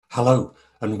Hello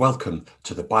and welcome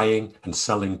to the Buying and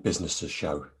Selling Businesses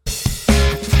Show.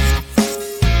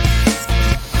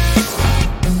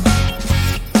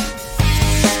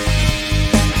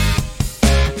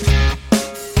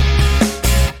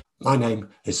 My name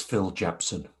is Phil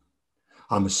Jepson.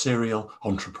 I'm a serial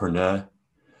entrepreneur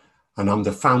and I'm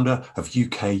the founder of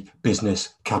UK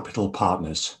Business Capital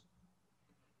Partners.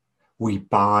 We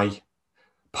buy,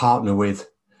 partner with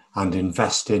and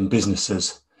invest in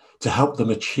businesses to help them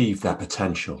achieve their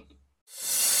potential.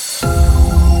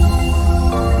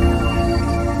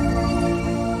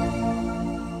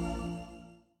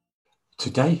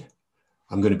 Today,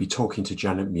 I'm going to be talking to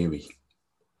Janet Mewey.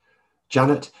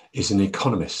 Janet is an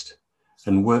economist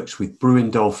and works with Brewin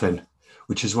Dolphin,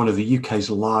 which is one of the UK's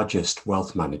largest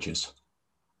wealth managers.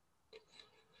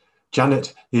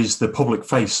 Janet is the public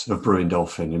face of Brewin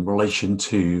Dolphin in relation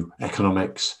to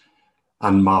economics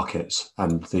and markets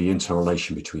and the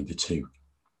interrelation between the two.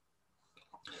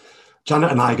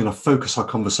 Janet and I are going to focus our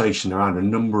conversation around a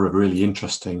number of really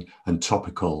interesting and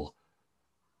topical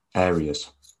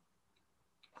areas.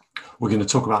 We're going to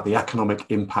talk about the economic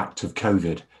impact of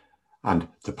COVID and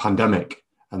the pandemic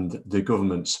and the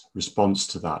government's response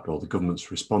to that, or the government's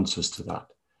responses to that.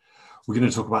 We're going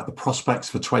to talk about the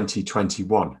prospects for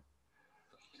 2021.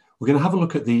 We're going to have a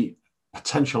look at the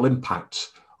potential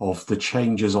impacts of the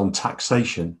changes on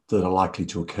taxation that are likely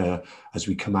to occur as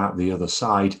we come out the other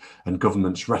side and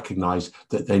governments recognise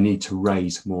that they need to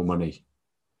raise more money.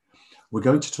 We're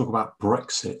going to talk about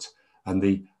Brexit and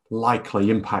the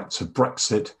likely impacts of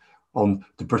Brexit on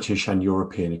the British and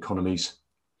European economies.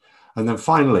 And then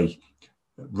finally,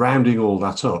 rounding all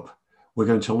that up, we're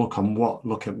going to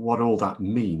look at what all that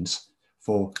means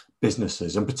for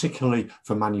businesses, and particularly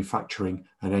for manufacturing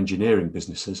and engineering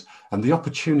businesses, and the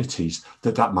opportunities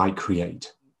that might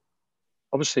create.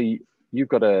 Obviously, you've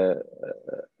got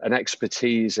an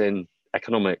expertise in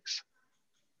economics.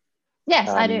 Yes,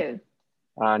 I do.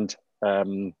 And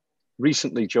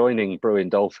recently joining Brewin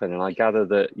Dolphin, and I gather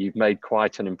that you've made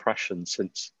quite an impression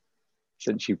since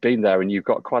you've been there, and you've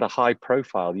got quite a high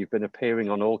profile. You've been appearing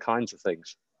on all kinds of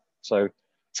things. So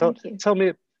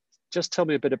tell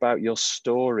me a bit about your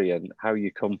story and how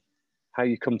you come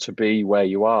to be where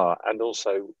you are, and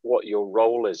also what your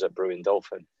role is at Brewin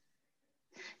Dolphin.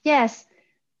 Yes.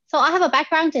 So I have a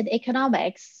background in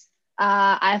economics.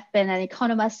 I've been an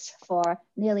economist for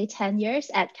nearly 10 years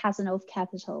at Cazenove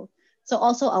Capital. So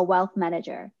also a wealth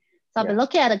manager. So I've been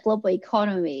looking at the global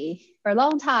economy for a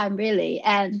long time, really.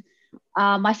 And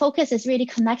my focus is really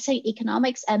connecting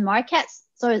economics and markets.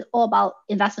 So it's all about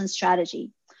investment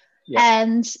strategy. Yeah.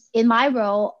 And in my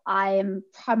role, I am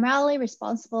primarily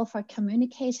responsible for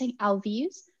communicating our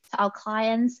views to our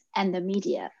clients and the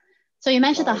media. So you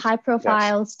mentioned the high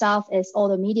profile stuff is all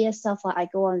the media stuff, like I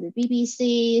go on the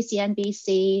BBC,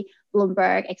 CNBC,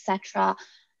 Bloomberg, etc.,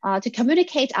 to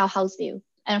communicate our house view.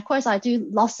 And of course, I do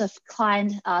lots of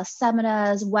client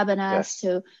seminars, webinars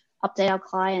to update our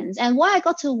clients. And why I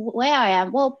got to where I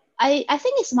am, well, I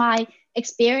think it's my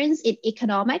experience in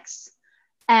economics.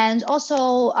 And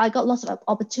also, I got lots of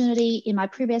opportunity in my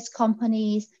previous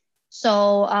companies.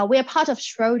 So we are part of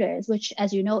Schroders, which,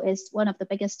 as you know, is one of the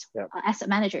biggest asset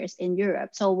managers in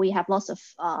Europe. So we have lots of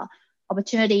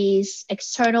opportunities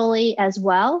externally as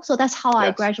well. So that's how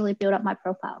I gradually build up my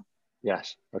profile.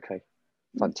 Yes. Okay.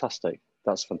 Fantastic.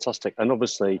 That's fantastic. And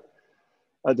obviously,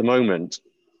 at the moment,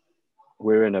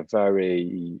 we're in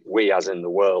we as in the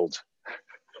world,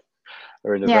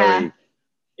 are in a very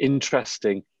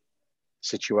interesting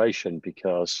situation,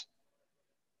 because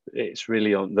it's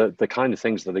really on the kind of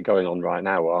things that are going on right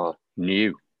now are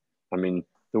new. I mean,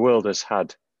 the world has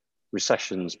had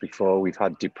recessions before, we've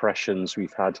had depressions,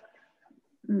 we've had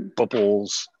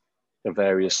bubbles of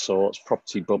various sorts,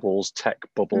 property bubbles, tech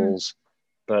bubbles,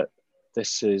 but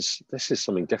this is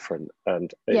something different,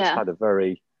 and it's had a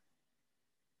very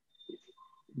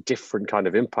different kind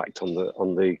of impact on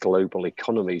the global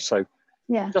economy. So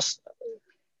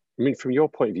I mean, from your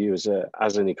point of view as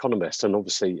an economist, and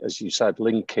obviously, as you said,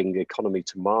 linking economy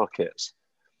to markets,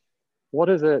 what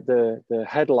are the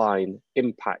headline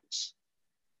impacts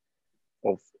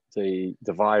of the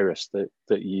virus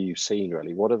that you've seen,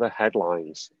 really? What are the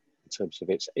headlines in terms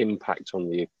of its impact on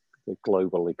the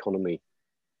global economy?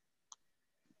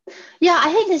 Yeah,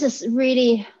 I think this is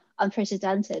really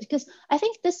unprecedented, because I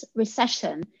think this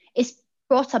recession is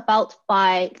brought about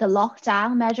by the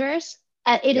lockdown measures.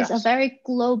 And it is a very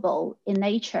global in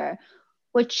nature,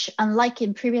 which, unlike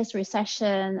in previous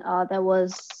recession, there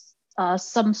was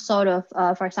some sort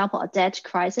of, for example, a debt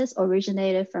crisis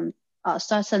originated from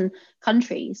certain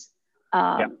countries.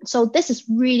 So this is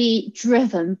really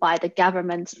driven by the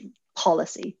government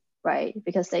policy. right?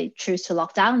 Because they choose to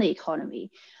lock down the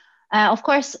economy. Of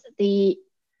course, the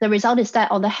result is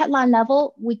that on the headline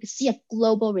level, we could see a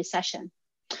global recession.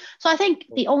 So I think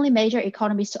the only major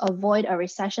economies to avoid a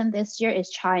recession this year is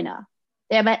China.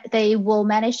 They will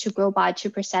manage to grow by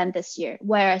 2% this year,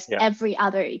 whereas every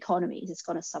other economy is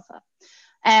going to suffer.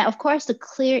 And of course, the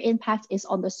clear impact is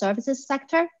on the services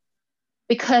sector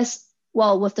because,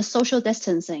 well, with the social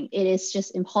distancing, it is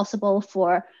just impossible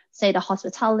for, say, the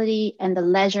hospitality and the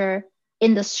leisure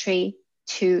industry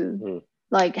to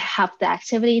like have the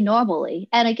activity normally.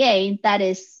 And again, that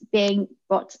is being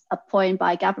brought upon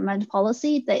by government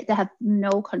policy. They have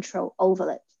no control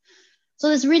over it. So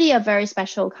it's really a very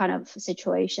special kind of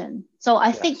situation. So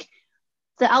I think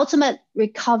the ultimate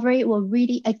recovery will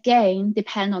really, again,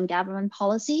 depend on government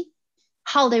policy,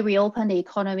 how they reopen the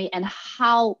economy and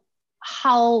how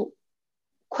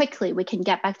quickly we can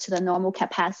get back to the normal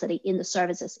capacity in the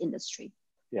services industry.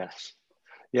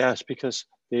 Yes, because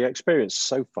the experience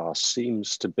so far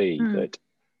seems to be that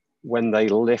when they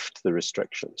lift the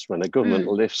restrictions, when the government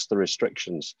lifts the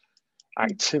restrictions,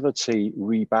 activity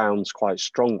rebounds quite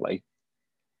strongly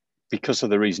because of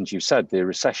the reasons you said. The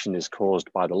recession is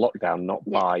caused by the lockdown, not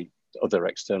by other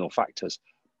external factors.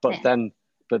 But then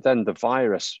the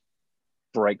virus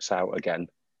breaks out again.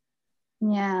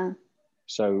 Yeah.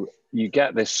 So you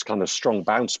get this kind of strong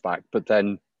bounce back, but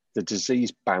then the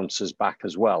disease bounces back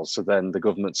as well. So then the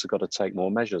governments have got to take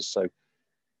more measures. So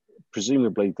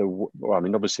presumably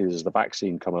obviously there's the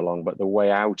vaccine come along, but the way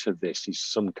out of this is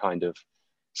some kind of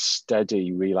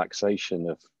steady relaxation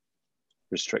of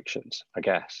restrictions, I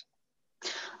guess.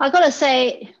 I gotta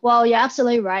say, well, you're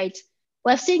absolutely right.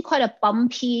 We've seen quite a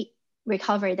bumpy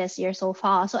recovery this year so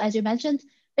far. So as you mentioned,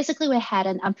 basically we had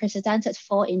an unprecedented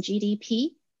fall in GDP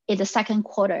in the second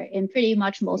quarter in pretty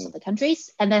much most of the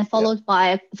countries, and then followed by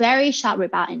a very sharp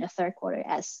rebound in the third quarter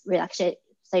as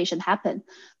relaxation happened.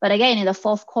 But again, in the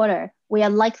fourth quarter, we are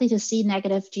likely to see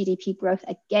negative GDP growth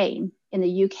again in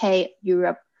the UK,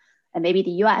 Europe, and maybe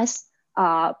the US.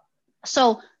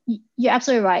 So you're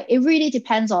absolutely right. It really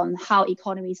depends on how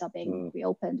economies are being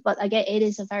reopened. But again, it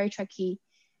is a very tricky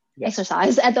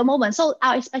exercise at the moment. So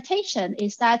our expectation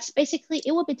is that basically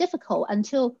it will be difficult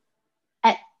until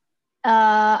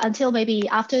maybe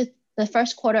after the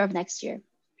first quarter of next year.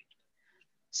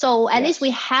 So at least we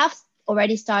have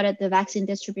already started the vaccine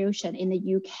distribution in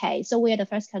the UK. So we are the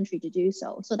first country to do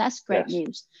so. So that's great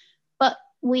news. But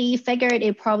we figured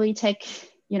it probably take,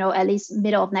 at least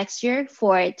middle of next year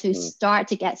for it to start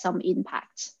to get some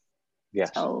impact.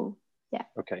 Yes. So, yeah.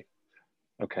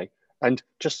 Okay. And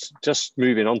just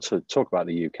moving on to talk about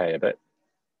the UK a bit,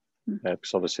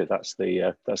 because obviously that's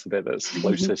the bit that's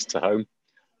closest to home.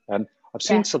 I've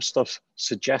seen some stuff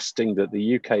suggesting that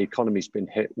the UK economy's been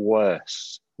hit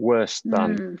worse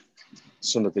than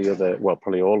some of the other, well,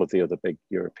 probably all of the other big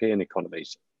European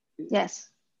economies. Yes.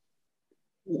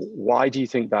 Why do you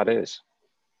think that is?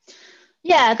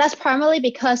 Yeah, that's primarily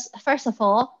because, first of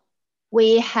all,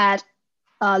 we had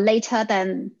later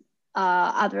than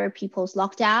other people's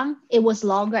lockdown. It was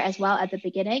longer as well at the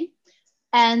beginning.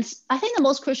 And I think the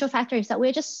most crucial factor is that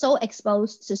we're just so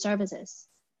exposed to services.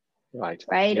 Right.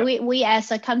 Yeah. We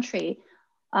as a country,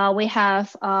 we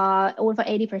have over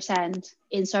 80%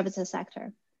 in services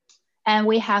sector. And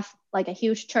we have like a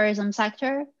huge tourism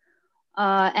sector.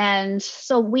 And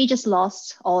so we just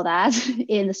lost all that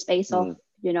in the space of,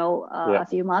 a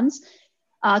few months.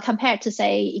 Compared to,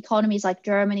 say, economies like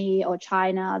Germany or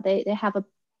China, they have a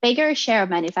bigger share of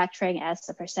manufacturing as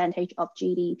a percentage of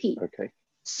GDP. Okay.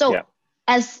 So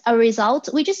as a result,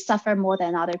 we just suffer more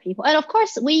than other people. And of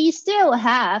course, we still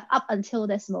have, up until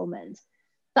this moment,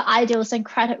 the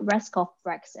idiosyncratic risk of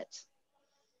Brexit.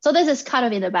 So this is kind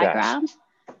of in the background.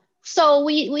 Yes. So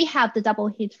we have the double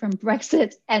hit from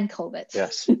Brexit and COVID.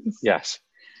 Yes.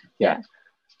 Yeah.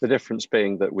 The difference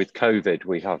being that with COVID,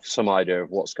 we have some idea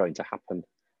of what's going to happen.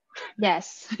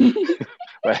 Yes.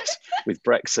 Whereas with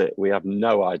Brexit, we have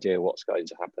no idea what's going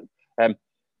to happen.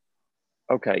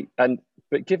 Okay.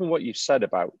 But given what you've said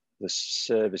about the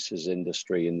services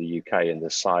industry in the UK and the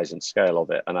size and scale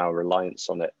of it and our reliance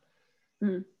on it,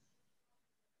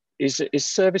 is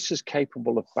services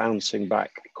capable of bouncing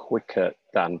back quicker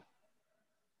than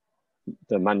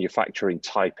the manufacturing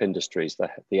type industries,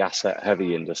 the asset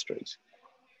heavy industries,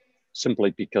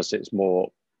 simply because it's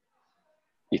more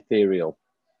ethereal?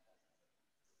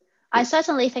 I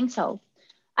certainly think so.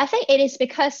 I think it is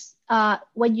because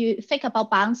when you think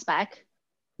about bounce back,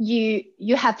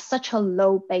 you have such a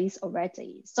low base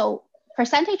already. So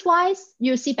percentage wise,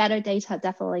 you see better data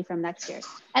definitely from next year.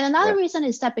 And another reason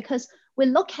is that because we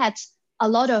look at a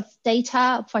lot of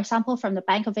data, for example, from the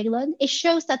Bank of England, it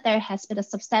shows that there has been a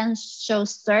substantial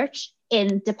surge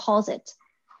in deposit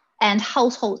and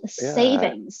household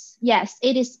savings. Yes,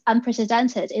 it is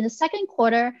unprecedented. In the second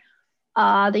quarter,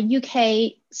 the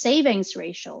UK savings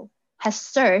ratio has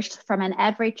surged from an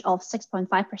average of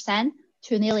 6.5%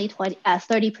 to nearly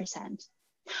 30%.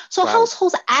 So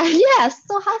households,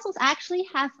 households actually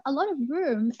have a lot of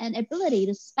room and ability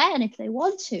to spend if they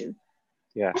want to.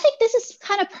 Yeah, I think this is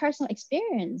kind of personal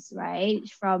experience, right?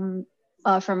 From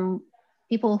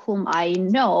people whom I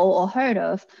know or heard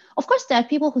of. Of course, there are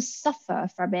people who suffer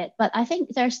from it, but I think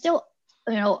there's still,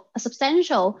 a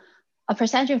substantial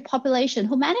percentage of population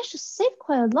who manage to save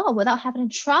quite a lot without having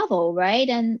to travel, right?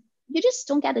 And you just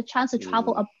don't get a chance to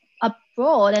travel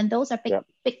abroad, and those are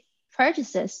big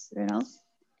purchases,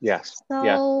 Yes.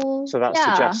 So, So that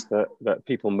suggests that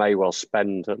people may well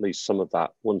spend at least some of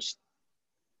that once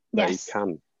they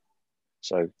can.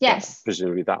 So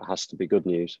presumably that has to be good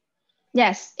news.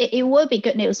 Yes, it will be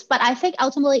good news. But I think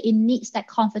ultimately it needs that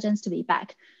confidence to be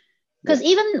back. Because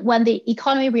even when the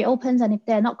economy reopens and if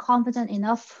they're not confident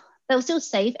enough, they'll still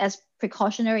save as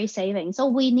precautionary saving. So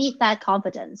we need that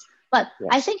confidence. But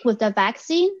I think with the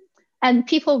vaccine, and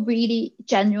people really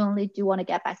genuinely do want to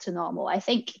get back to normal, I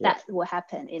think that will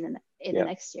happen in the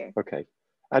next year. Okay.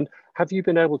 And have you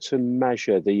been able to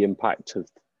measure the impact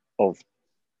of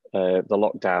the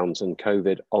lockdowns and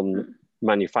COVID on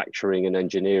manufacturing and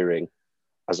engineering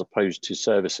as opposed to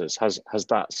services? Has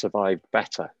that survived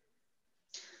better?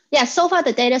 Yeah, so far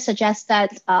the data suggests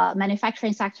that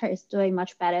manufacturing sector is doing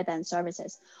much better than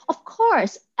services. Of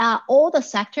course, all the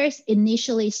sectors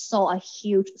initially saw a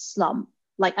huge slump,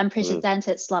 like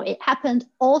unprecedented slump. It happened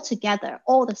all together,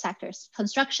 all the sectors,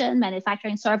 construction,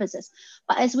 manufacturing, services.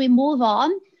 But as we move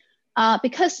on,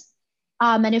 because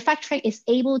manufacturing is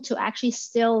able to actually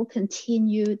still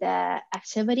continue their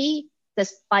activity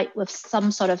despite with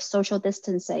some sort of social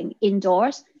distancing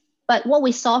indoors. But what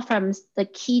we saw from the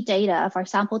key data, for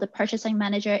example, the purchasing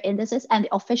manager indices and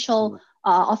the official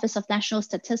Office of National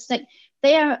Statistics,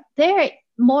 they're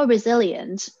more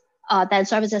resilient than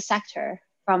services sector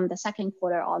from the second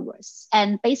quarter onwards.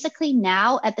 And basically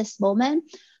now at this moment,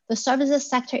 the services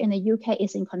sector in the UK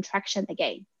is in contraction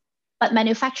again, but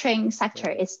manufacturing sector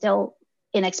is still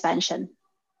in expansion.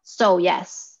 So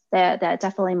yes, they're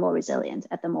definitely more resilient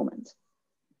at the moment.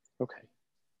 Okay.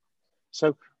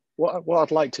 So what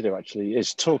I'd like to do actually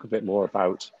is talk a bit more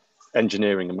about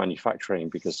engineering and manufacturing,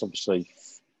 because obviously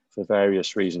for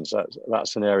various reasons,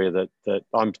 that's an area that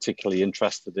I'm particularly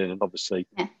interested in, and obviously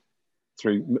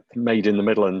through Made in the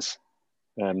Midlands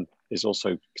is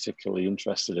also particularly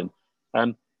interested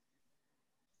in.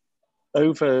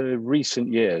 Over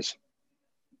recent years,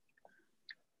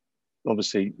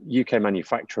 obviously UK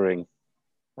manufacturing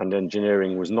and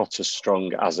engineering was not as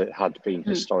strong as it had been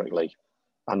historically.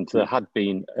 And there had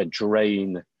been a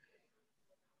drain,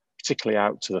 particularly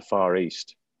out to the Far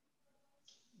East,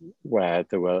 where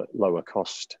there were lower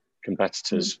cost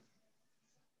competitors,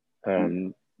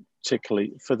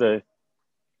 particularly for the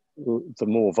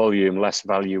more volume, less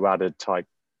value added type,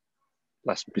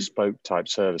 less bespoke type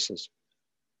services.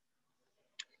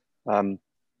 And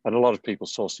a lot of people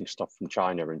sourcing stuff from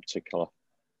China in particular.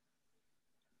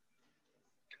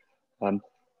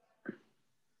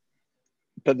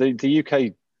 But the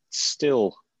UK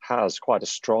still has quite a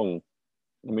strong,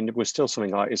 I mean, we're still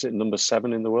something like, is it number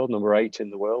 7 in the world, number 8 in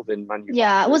the world in manufacturing?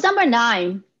 Yeah, it was number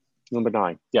 9. Number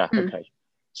 9, yeah, okay.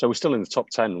 So we're still in the top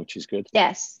 10, which is good.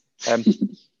 Yes.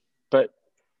 But,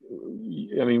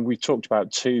 I mean, we talked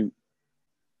about two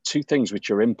things which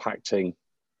are impacting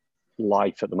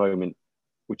life at the moment,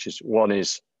 which is, one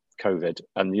is COVID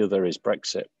and the other is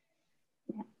Brexit.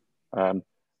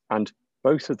 And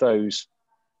both of those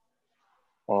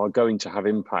are going to have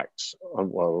impacts on,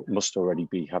 well, must already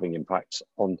be having impacts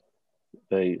on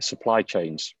the supply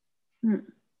chains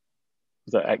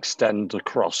that extend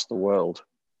across the world.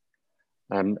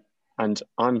 And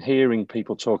I'm hearing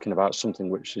people talking about something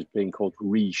which is being called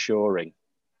reshoring.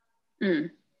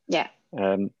 Yeah.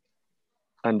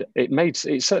 And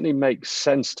it certainly makes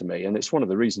sense to me. And it's one of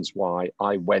the reasons why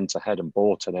I went ahead and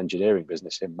bought an engineering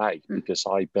business in May, because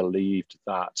I believed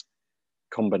that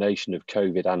combination of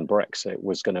COVID and Brexit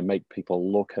was going to make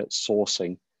people look at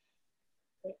sourcing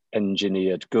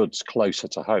engineered goods closer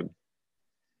to home.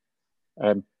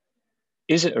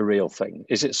 Is it a real thing?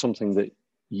 Is it something that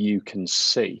you can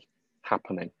see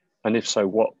happening? And if so,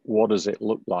 what does it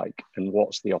look like? And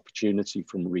what's the opportunity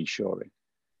from reshoring?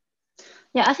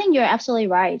 Yeah, I think you're absolutely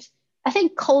right. I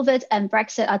think COVID and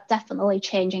Brexit are definitely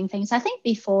changing things. I think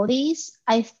before these,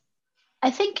 I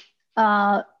think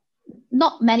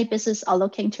not many businesses are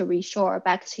looking to reshore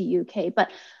back to UK,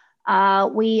 but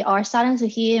we are starting to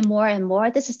hear more and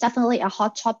more. This is definitely a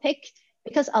hot topic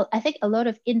because I think a lot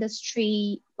of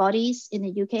industry bodies in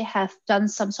the UK have done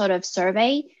some sort of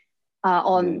survey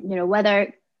on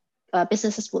whether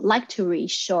businesses would like to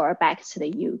reshore back to the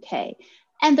UK.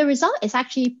 And the result is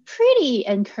actually pretty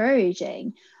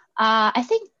encouraging. I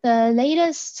think the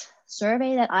latest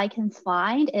survey that I can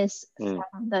find is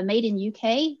from the Made in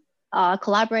UK,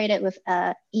 collaborated with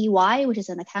EY, which is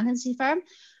an accountancy firm.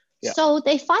 Yeah. So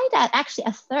they find that actually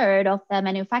a third of the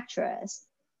manufacturers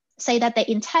say that they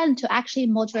intend to actually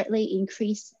moderately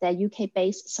increase their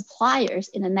UK-based suppliers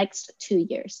in the next 2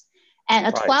 years. And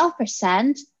a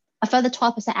 12%, a further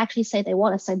 12% actually say they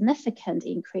want a significant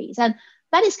increase. And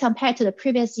that is compared to the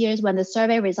previous years when the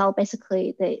survey result,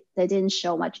 basically they didn't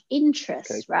show much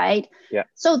interest, right? Yeah.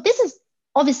 So this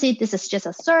is just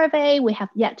a survey. We have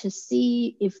yet to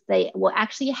see if they will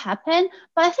actually happen.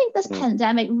 But I think this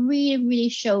pandemic really, really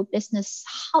showed business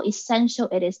how essential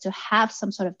it is to have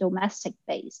some sort of domestic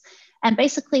base. And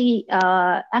basically,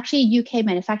 actually, UK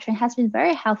manufacturing has been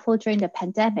very helpful during the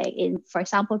pandemic in, for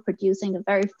example, producing the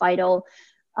very vital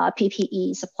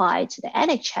PPE supply to the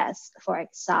NHS, for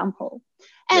example.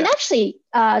 And actually,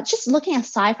 just looking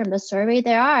aside from the survey,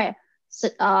 there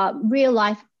are real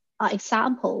life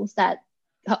examples that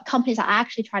companies are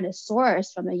actually trying to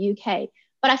source from the UK.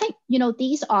 But I think,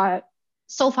 these are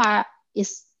so far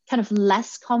is kind of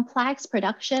less complex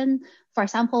production. For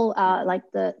example, like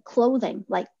the clothing,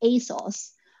 like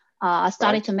ASOS,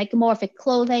 started to make more of it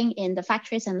clothing in the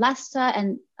factories in Leicester,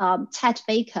 and Ted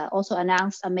Baker also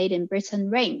announced a Made in Britain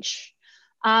range.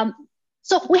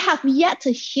 So we have yet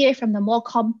to hear from the more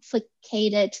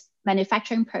complicated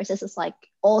manufacturing processes like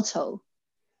auto.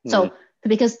 So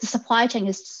because the supply chain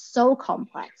is so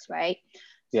complex, right?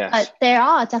 Yes. But there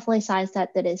are definitely signs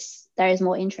that there is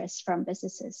more interest from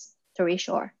businesses to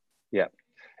reshore. Yeah.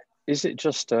 Is it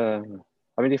just,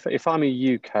 if I'm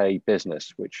a UK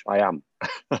business, which I am,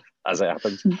 as it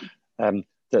happens,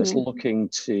 that's looking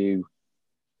to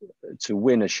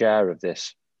win a share of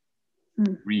this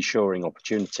reshoring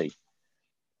opportunity,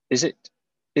 is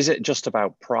it just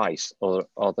about price, or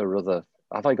are there other,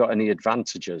 have I got any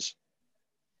advantages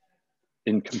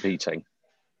in competing?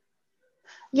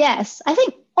 Yes, I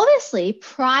think obviously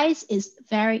price is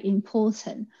very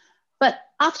important. But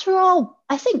after all,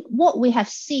 I think what we have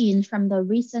seen from the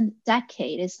recent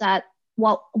decade is that,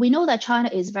 well, we know that China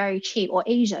is very cheap, or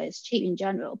Asia is cheap in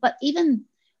general, but even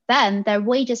then their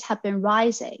wages have been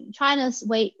rising. China's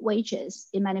wages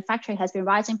in manufacturing has been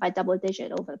rising by double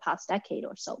digit over the past decade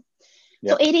or so.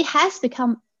 Yep. So it has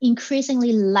become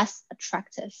increasingly less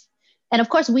attractive. And of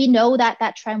course, we know that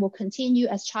that trend will continue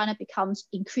as China becomes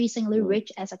increasingly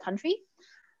rich as a country.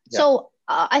 Yep. So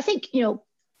I think,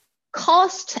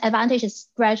 cost advantage is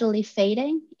gradually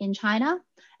fading in China.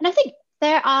 And I think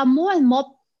there are more and more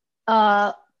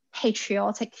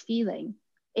patriotic feeling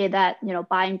in that,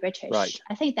 buying British. Right.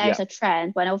 I think there's a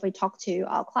trend whenever we talk to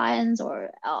our clients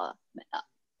or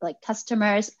like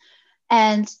customers,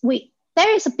 and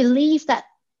there is a belief that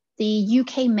the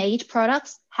UK made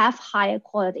products have higher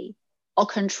quality or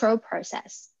control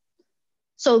process.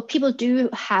 So people do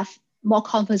have more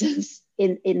confidence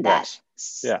in that.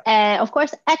 Yes. Yeah. And of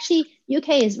course, actually,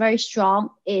 UK is very strong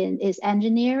in its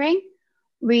engineering,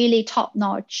 really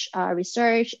top-notch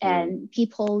research and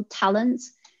people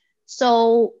talents.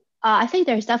 So I think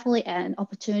there's definitely an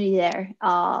opportunity there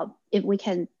if we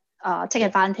can take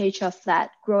advantage of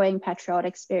that growing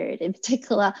patriotic spirit, in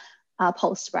particular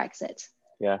post-Brexit.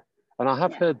 Yeah, and I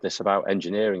have heard this about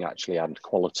engineering actually and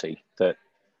quality, that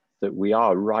we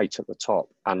are right at the top,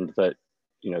 and that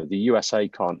the USA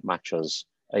can't match us,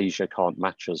 Asia can't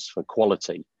match us for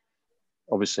quality.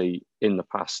 Obviously, in the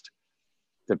past,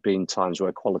 there've been times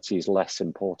where quality is less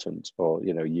important, or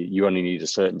you only need a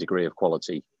certain degree of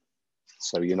quality,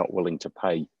 so you're not willing to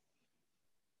pay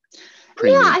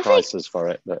premium prices for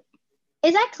it. But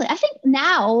exactly, I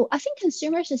think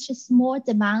consumers is just more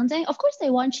demanding. Of course, they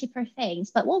want cheaper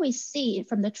things, but what we see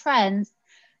from the trends,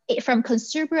 from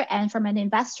consumer and from an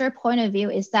investor point of view,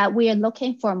 is that we are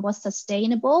looking for more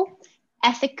sustainable,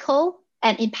 ethical,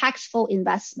 and impactful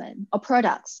investment or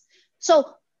products. So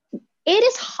it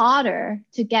is harder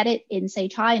to get it in, say,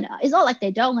 China. It's not like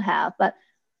they don't have, but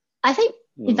I think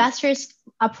investors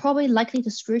are probably likely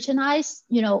to scrutinize,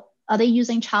 are they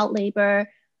using child labor?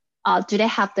 Do they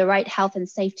have the right health and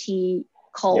safety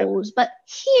codes? Yep. But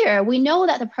here, we know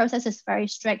that the process is very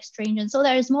strict, stringent, so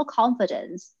there is more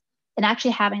confidence in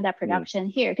actually having that production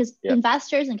here, because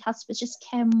investors and customers just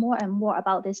care more and more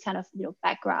about this kind of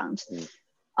background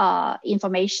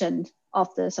information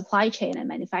of the supply chain and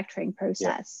manufacturing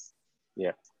process.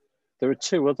 Yeah. There are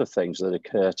two other things that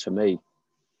occur to me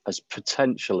as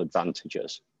potential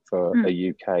advantages for a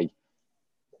UK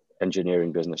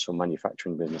engineering business or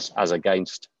manufacturing business as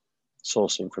against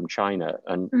sourcing from China.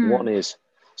 And one is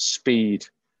speed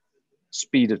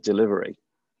of delivery.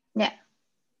 Yeah.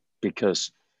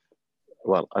 Because,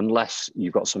 well, unless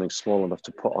you've got something small enough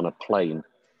to put on a plane,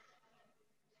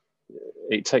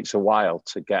 it takes a while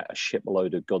to get a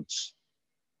shipload of goods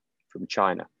from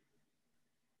China.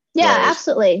 Yeah, Whereas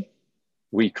absolutely.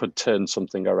 we could turn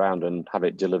something around and have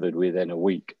it delivered within a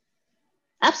week.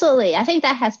 Absolutely. I think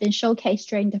that has been showcased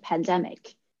during the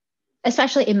pandemic,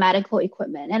 especially in medical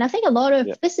equipment. And I think a lot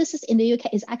of businesses in the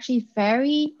UK is actually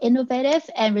very innovative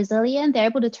and resilient. They're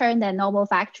able to turn their normal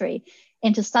factory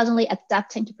into suddenly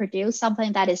adapting to produce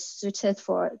something that is suited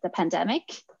for the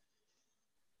pandemic,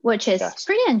 which is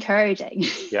pretty encouraging.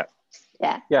 Yeah.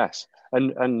 Yeah. Yes.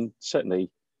 And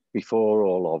certainly before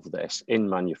all of this in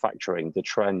manufacturing, the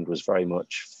trend was very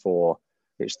much for,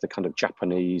 it's the kind of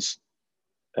Japanese,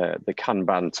 the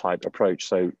Kanban type approach.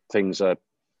 So things are,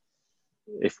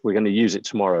 if we're going to use it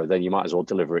tomorrow, then you might as well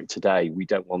deliver it today. We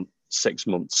don't want 6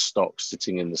 months stock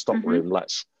sitting in the stock room.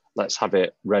 Let's have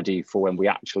it ready for when we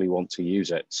actually want to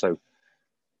use it. So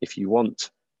if you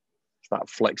want that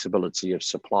flexibility of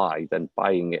supply, then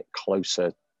buying it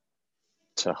closer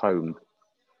to home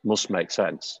must make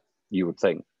sense, you would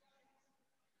think.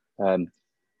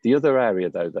 The other area,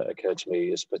 though, that occurred to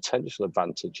me as potential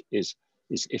advantage is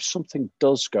if something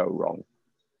does go wrong,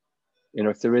 you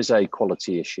know, if there is a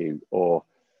quality issue or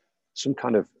some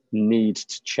kind of need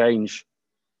to change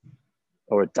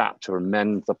or adapt or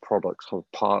amend the product sort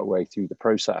of part way through the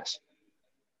process,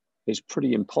 it's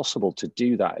pretty impossible to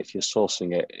do that if you're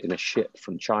sourcing it in a ship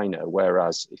from China.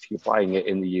 Whereas if you're buying it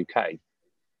in the UK,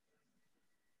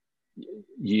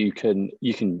 you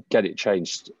can get it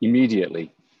changed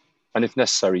immediately, and if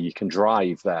necessary, you can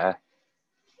drive there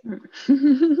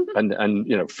and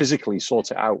you know, physically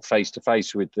sort it out face to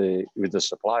face with the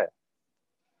supplier.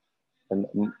 And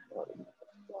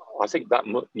I think that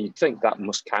you'd think that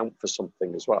must count for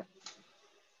something as well.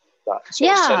 That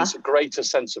sort of sense, a greater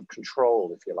sense of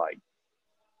control, if you like.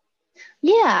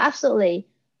 Yeah, absolutely.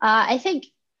 I think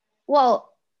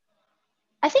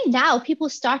now people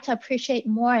start to appreciate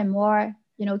more and more,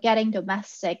 you know, getting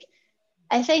domestic.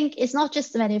 I think it's not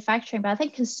just the manufacturing, but I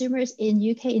think consumers in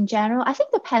UK in general, I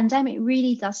think the pandemic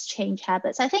really does change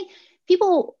habits. I think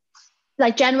people,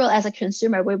 like general as a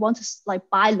consumer, we want to like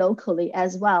buy locally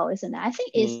as well, isn't it? I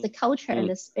think it's the culture and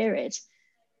the spirit.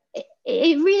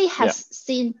 It really has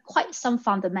seen quite some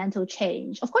fundamental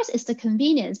change. Of course, it's the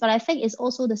convenience, but I think it's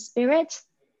also the spirit,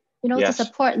 you know, to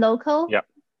support local.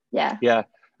 Yeah.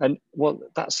 And well,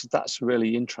 that's a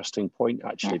really interesting point,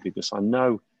 actually, because I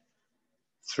know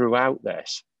throughout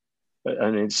this,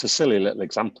 and it's a silly little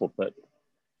example, but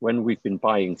when we've been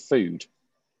buying food,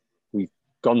 we've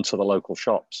gone to the local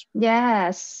shops.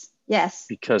 Yes.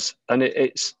 Because, and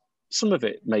it's, some of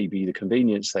it may be the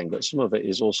convenience thing, but some of it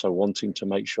is also wanting to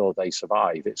make sure they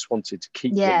survive. It's wanted to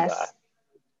keep them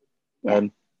there.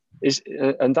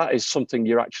 And that is something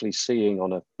you're actually seeing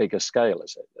on a bigger scale,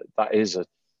 is it? That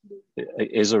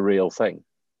is a real thing.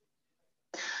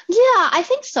 Yeah, I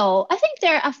think so. I think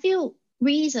there are a few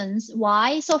reasons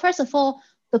why. So first of all,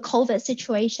 the COVID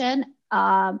situation,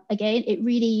 again, it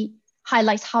really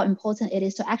highlights how important it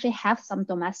is to actually have some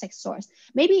domestic source.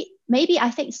 Maybe I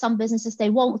think some businesses, they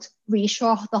won't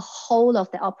reshore the whole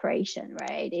of the operation,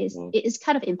 right? It is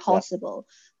kind of impossible,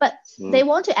 but they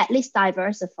want to at least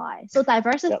diversify. So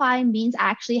diversifying means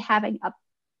actually having a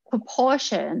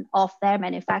proportion of their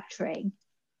manufacturing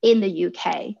in the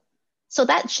UK. So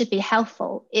that should be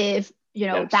helpful. If, you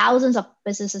know, thousands of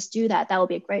businesses do that, that will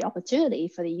be a great opportunity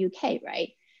for the UK, right?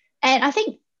 And I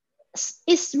think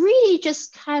it's really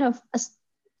just kind of a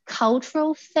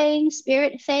cultural thing,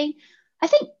 spirit thing. I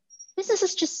think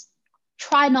businesses just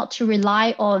try not to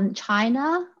rely on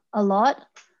China a lot.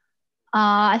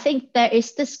 I think there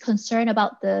is this concern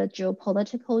about the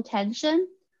geopolitical tension.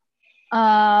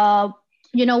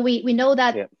 You know, we know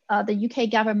that the UK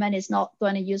government is not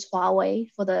going to use Huawei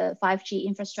for the 5G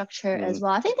infrastructure as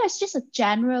well. I think there's just a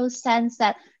general sense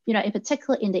that, you know, in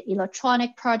particular in the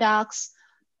electronic products,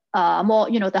 more,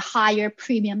 you know, the higher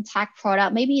premium tech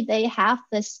product, maybe they have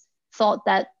this thought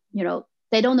that, you know,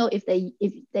 they don't know if they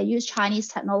use Chinese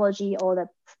technology or the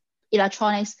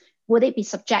electronics, would it be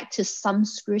subject to some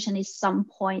scrutiny some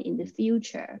point in the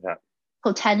future,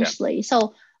 potentially.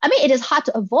 So, I mean, it is hard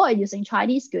to avoid using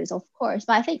Chinese goods, of course,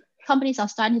 but I think companies are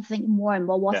starting to think more and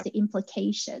more, what's the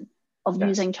implication of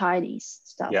using Chinese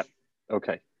stuff? Yeah,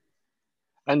 okay.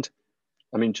 And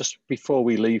I mean, just before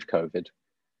we leave COVID,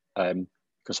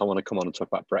 because I want to come on and talk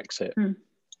about Brexit. Mm.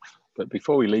 But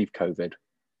before we leave COVID,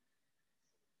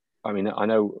 I mean, I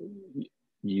know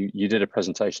you did a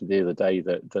presentation the other day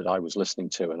that I was listening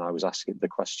to, and I was asking the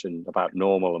question about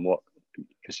normal and what,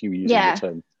 because you were using the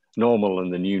term normal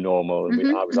and the new normal,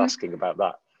 and I was asking about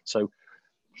that. So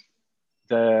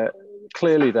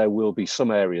clearly there will be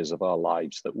some areas of our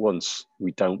lives that once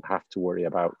we don't have to worry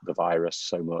about the virus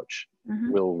so much,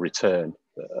 will return.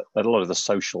 A lot of the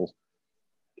social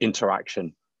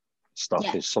interaction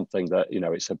stuff is something that, you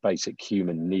know, it's a basic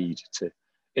human need to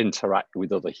interact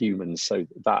with other humans, so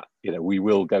that, you know, we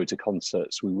will go to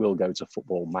concerts, we will go to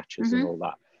football matches and all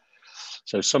that.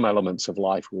 So some elements of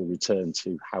life will return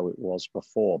to how it was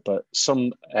before, but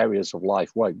some areas of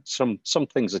life won't. Some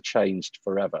things are changed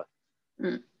forever.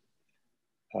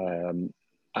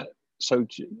 So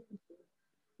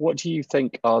what do you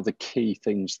think are the key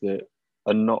things that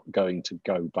are not going to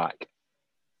go back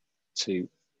to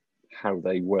how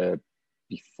they were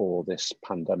before this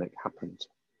pandemic happened?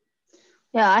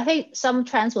 Yeah, I think some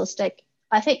trends will stick.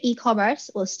 I think e-commerce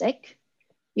will stick.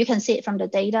 You can see it from the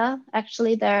data.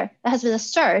 Actually, there has been a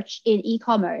surge in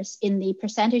e-commerce in the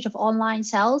percentage of online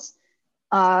sales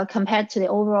compared to the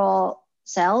overall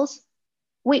sales.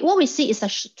 What we see is a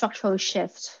structural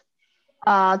shift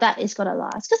that is going to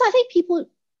last. Because I think people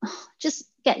just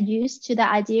get used to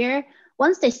that idea.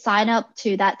 Once they sign up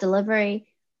to that delivery,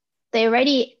 they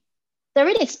already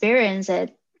experience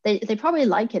it. They probably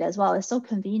like it as well. It's so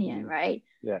convenient, right?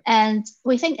 Yeah. And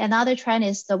we think another trend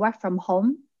is the work from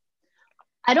home.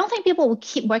 I don't think people will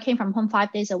keep working from home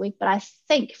 5 days a week, but I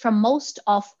think from most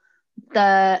of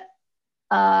the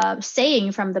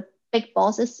saying from the big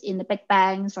bosses in the big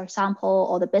banks, for example,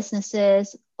 or the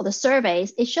businesses or the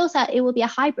surveys, it shows that it will be a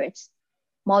hybrid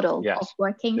model of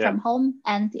working from home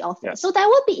and the office. So there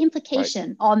will be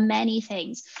implication on many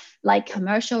things like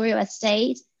commercial real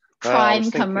estate,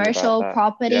 prime commercial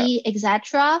property,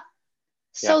 etc.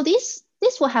 So this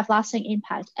will have lasting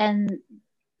impact, and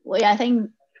I think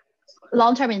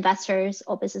long-term investors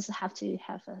or businesses have to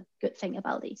have a good thing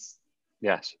about this.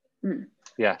 Yes.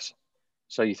 Yes.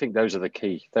 So you think those are the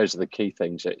key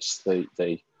things. It's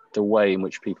the way in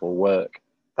which people work.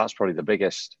 That's probably the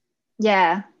biggest.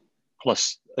 Yeah.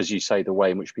 Plus, as you say, the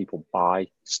way in which people buy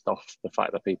stuff, the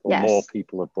fact that more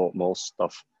people have bought more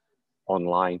stuff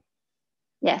online.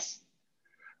 Yes.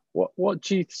 What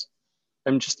do you,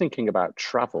 I'm just thinking about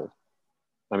travel.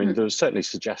 I mean, there were certainly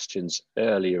suggestions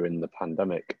earlier in the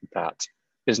pandemic that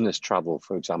business travel,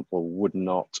 for example, would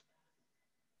not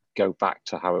go back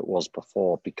to how it was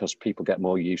before because people get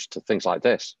more used to things like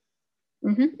this,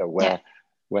 you know,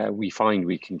 where we find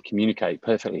we can communicate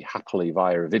perfectly happily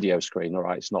via a video screen. All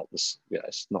right, it's not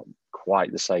it's not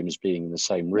quite the same as being in the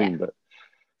same room, but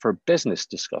for a business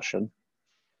discussion,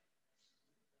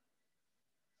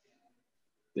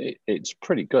 it's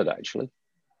pretty good actually,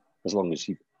 as long as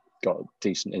you've got a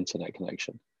decent internet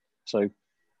connection. So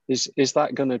is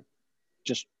that going to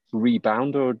just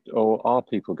rebound, or are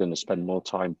people going to spend more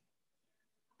time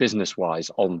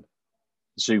business-wise on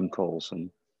Zoom calls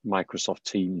and Microsoft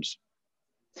Teams?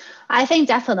 I think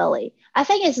definitely. I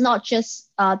think it's not just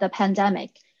the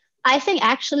pandemic. I think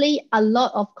actually a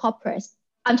lot of corporates,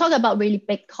 I'm talking about really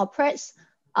big corporates,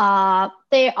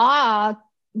 they are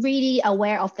really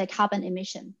aware of their carbon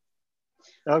emission.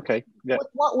 Okay. Yeah.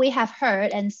 What we have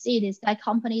heard and seen is that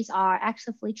companies are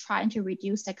actively trying to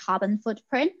reduce their carbon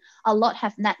footprint. A lot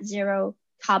have net zero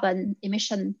carbon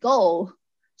emission goal.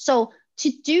 So to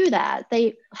do that,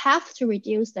 they have to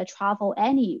reduce their travel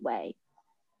anyway.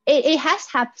 It has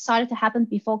started to happen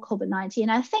before COVID-19.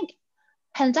 I think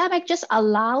pandemic just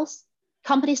allows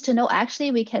companies to know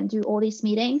actually we can do all these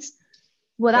meetings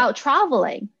without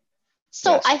traveling.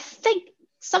 So I think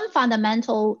some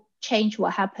fundamental change will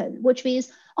happen, which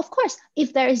means, of course,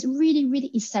 if there is really,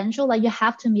 really essential, like you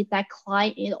have to meet that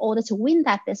client in order to win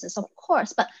that business, of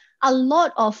course, but a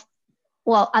lot of,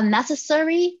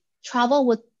 unnecessary travel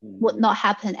would not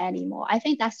happen anymore. I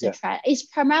think that's the trend. It's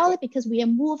primarily because we are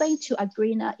moving to a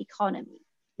greener economy.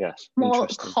 Yes. More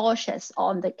cautious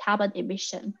on the carbon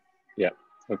emission. Yeah.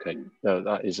 Okay. No,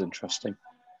 that is interesting.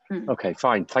 Okay,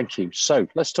 fine. Thank you. So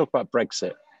let's talk about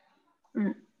Brexit.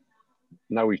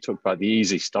 Now we've talked about the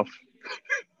easy stuff.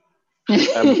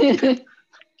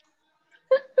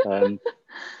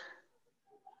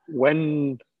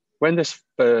 When this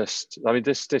first, I mean,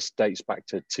 this dates back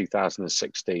to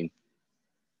 2016,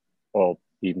 or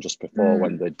even just before,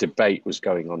 when the debate was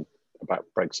going on about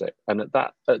Brexit. And at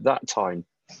that time,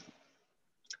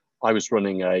 I was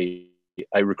running a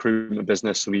recruitment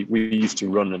business. We used to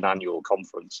run an annual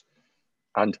conference,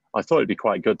 and I thought it'd be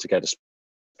quite good to get a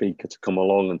speaker to come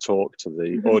along and talk to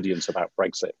the audience about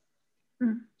Brexit.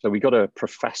 So we got a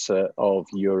professor of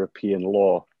European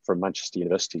law from Manchester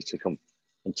University to come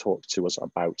and talk to us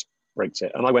about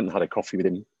Brexit. And I went and had a coffee with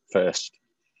him first,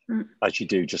 as you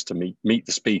do, just to meet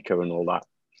the speaker and all that.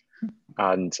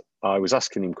 And I was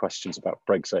asking him questions about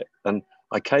Brexit. And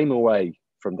I came away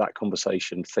from that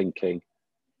conversation thinking,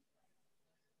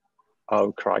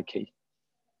 oh, crikey.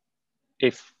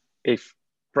 If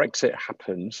Brexit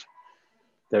happens,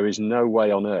 there is no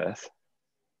way on earth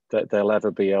that they'll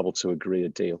ever be able to agree a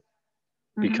deal,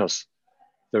 because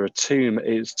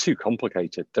it's too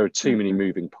complicated. There are too many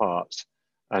moving parts,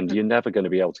 and you're never going to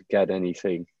be able to get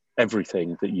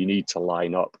everything that you need to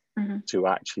line up to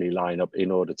actually line up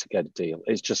in order to get a deal.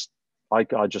 It's just, I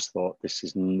just thought this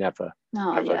is never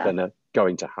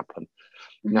going to happen.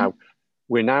 Now,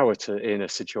 we're now in a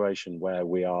situation where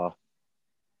we are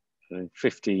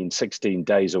 15, 16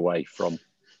 days away from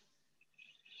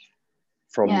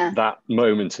that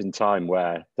moment in time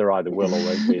where there either will or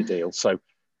won't be a deal. So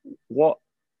a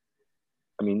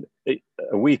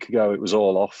week ago, it was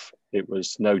all off. It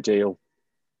was no deal,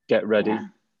 get ready.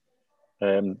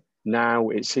 Now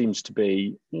it seems to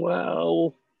be,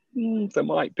 well, there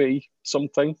might be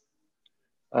something.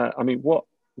 What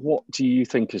do you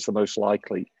think is the most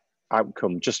likely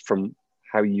outcome, just from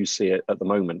how you see it at the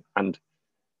moment? And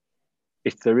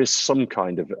if there is some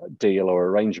kind of deal or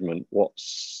arrangement,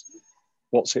 what's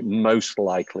it most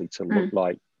likely to look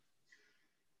like?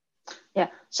 Yeah.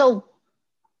 So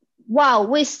while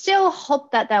we still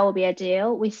hope that there will be a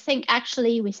deal, we think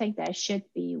there should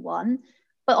be one.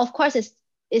 But of course,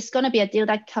 it's going to be a deal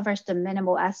that covers the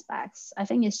minimal aspects. I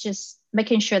think it's just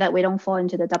making sure that we don't fall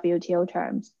into the WTO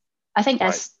terms. I think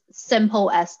as simple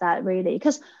as that, really.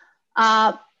 Because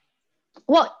what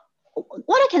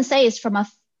I can say is, from a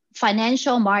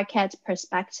financial market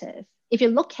perspective, if you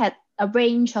look at a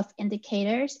range of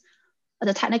indicators,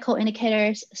 the technical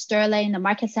indicators, sterling, the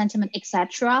market sentiment,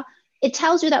 etc., it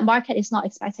tells you that market is not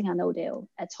expecting a no deal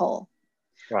at all.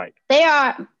 Right.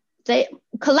 They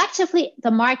collectively,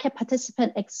 the market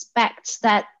participant expects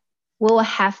that we'll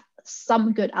have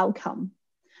some good outcome.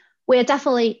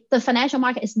 The financial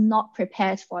market is not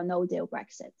prepared for a no deal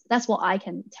Brexit. That's what I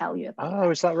can tell you about. Oh,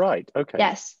 is that right? Okay.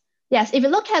 Yes. If you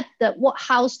look at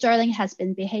how sterling has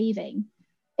been behaving,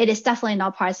 it is definitely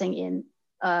not pricing in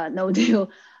no deal.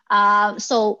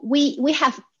 So we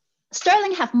have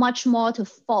sterling have much more to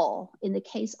fall in the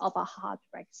case of a hard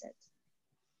Brexit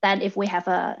than if we have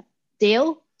a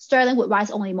deal. Sterling would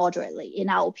rise only moderately, in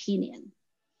our opinion.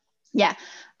 Yeah.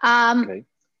 Okay.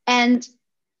 And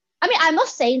I'm not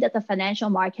saying that the financial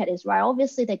market is right.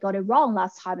 Obviously, they got it wrong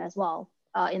last time as well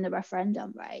in the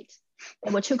referendum, right?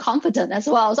 They were too confident as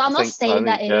well. So I'm not saying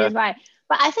that it is right.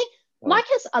 But I think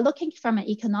markets are looking from an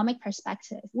economic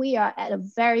perspective. We are at a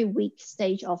very weak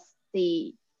stage of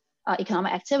the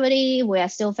economic activity. We are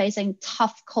still facing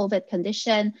tough COVID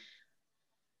condition.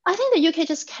 I think the UK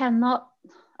just cannot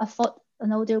afford a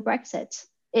no-deal Brexit.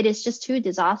 It is just too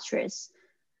disastrous.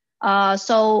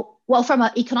 From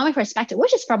an economic perspective,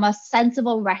 which is from a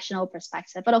sensible, rational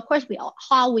perspective. But of course,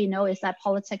 how we know is that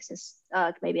politics is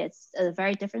maybe it's a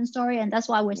very different story. And that's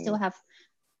why we still have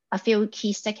a few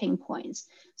key sticking points.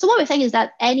 So what we think is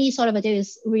that any sort of a deal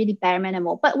is really bare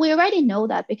minimal. But we already know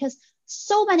that because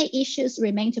so many issues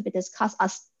remain to be discussed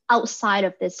outside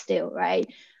of this deal, right?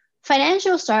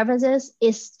 Financial services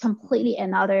is completely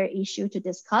another issue to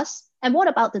discuss. And what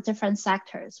about the different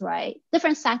sectors, right?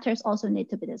 Different sectors also need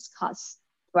to be discussed,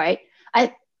 right?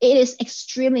 It is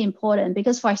extremely important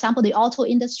because, for example, the auto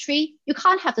industry, you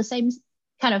can't have the same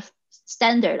kind of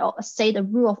standard or say the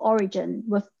rule of origin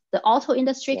with the auto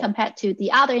industry compared to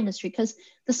the other industry, because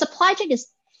the supply chain is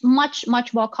much,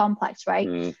 much more complex,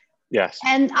 right? Yes.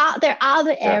 And there are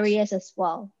other areas as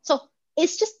well. So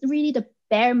it's just really the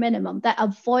bare minimum that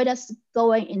avoid us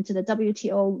going into the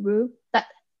WTO route, that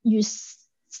you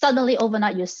suddenly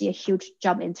overnight you see a huge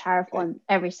jump in tariff on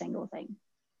every single thing.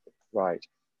 Right.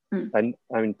 And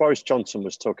Boris Johnson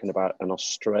was talking about an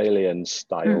Australian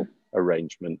style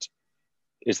arrangement.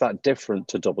 Is that different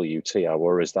to WTO,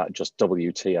 or is that just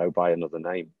WTO by another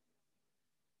name?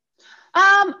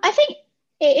 I think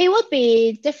it would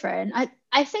be different.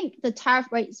 I think the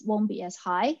tariff rates won't be as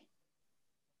high.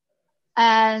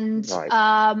 And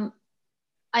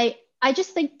I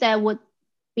just think there would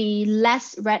be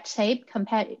less red tape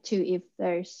compared to if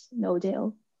there's no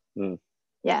deal.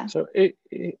 Yeah. So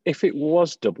if it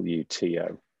was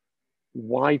WTO,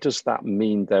 why does that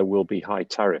mean there will be high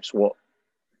tariffs? What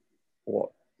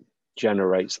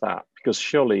generates that? Because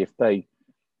surely if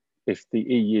the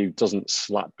EU doesn't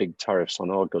slap big tariffs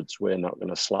on our goods, we're not going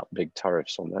to slap big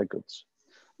tariffs on their goods.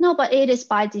 No, but it is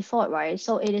by default, right?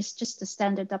 So it is just the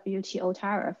standard WTO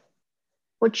tariff.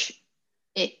 which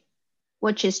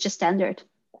is just standard.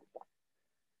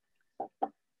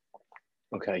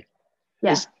 Okay.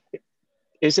 Yeah.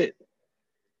 Is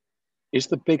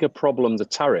the bigger problem the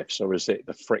tariffs, or is it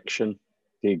the friction,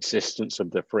 the existence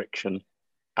of the friction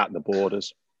at the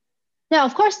borders? Yeah,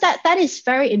 of course, that is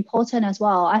very important as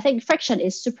well. I think friction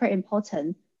is super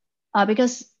important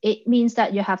because it means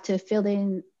that you have to fill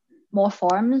in more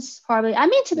forms, probably. I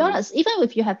mean, to be honest, even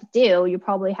if you have to deal, you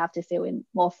probably have to fill in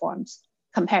more forms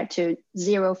compared to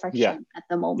zero friction at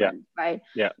the moment, right?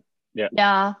 Yeah.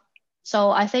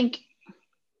 So I think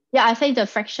the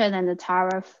friction and the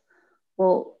tariff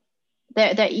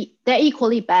they're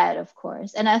equally bad, of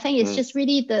course. And I think it's just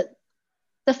really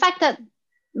the fact that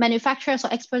manufacturers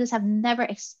or exporters have never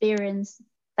experienced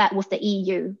that with the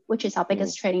EU, which is our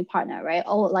biggest trading partner, right?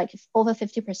 Like over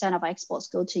 50% of our exports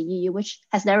go to EU, which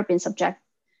has never been subject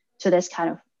to this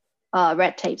kind of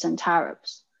red tapes and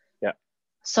tariffs. Yeah.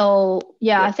 So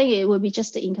I think it would be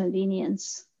just the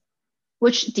inconvenience,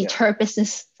 which deter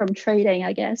business from trading,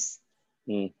 I guess.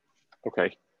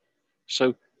 Okay.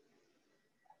 So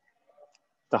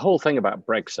the whole thing about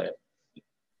Brexit,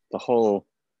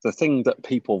 the thing that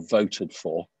people voted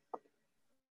for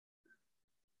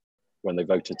when they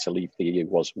voted to leave the EU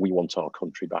was, we want our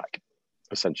country back,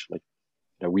 essentially.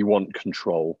 We want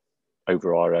control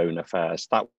over our own affairs.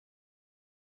 That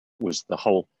was the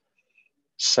whole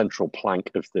central plank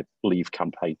of the Leave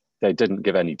campaign. They didn't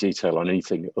give any detail on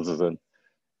anything other than,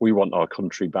 we want our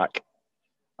country back.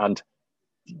 And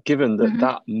given that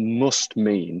that must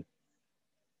mean,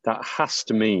 that has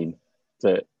to mean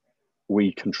that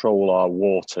we control our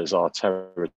waters, our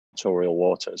territorial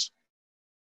waters.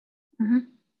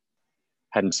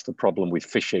 Hence the problem with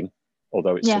fishing,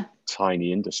 although it's a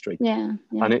tiny industry.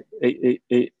 And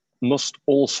it must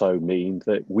also mean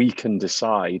that we can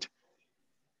decide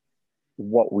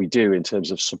what we do in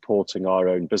terms of supporting our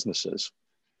own businesses.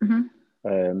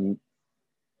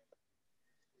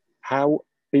 How,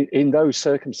 in those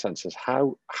circumstances,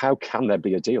 how can there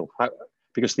be a deal?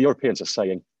 Because the Europeans are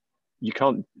saying, you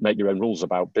can't make your own rules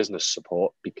about business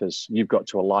support because you've got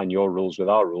to align your rules with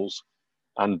our rules.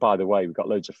 And by the way, we've got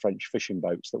loads of French fishing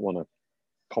boats that want to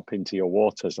pop into your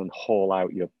waters and haul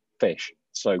out your fish.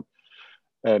 So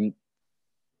I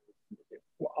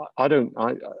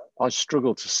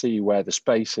struggle to see where the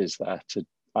space is there to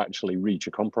actually reach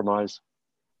a compromise.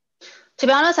 To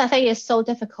be honest, I think it's so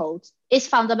difficult. It's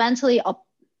fundamentally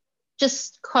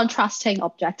just contrasting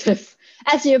objective,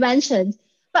 as you mentioned.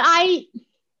 But I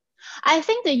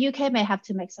think the UK may have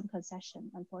to make some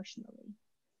concession, unfortunately.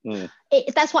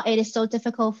 That's why it is so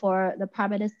difficult for the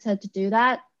Prime Minister to do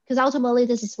that, because ultimately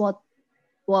this is what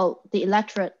the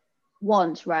electorate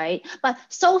want, right? But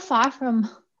so far from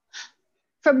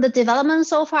the development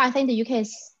so far, I think the UK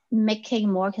is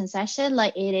making more concession.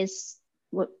 Like it is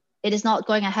not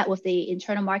going ahead with the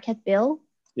internal market bill.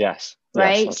 Yes.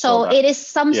 Right. So it is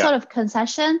some sort of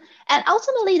concession, and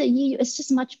ultimately the EU is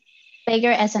just much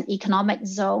bigger as an economic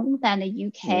zone than the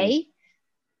UK.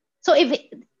 So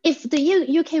if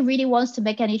the UK really wants to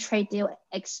make any trade deal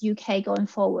ex-UK going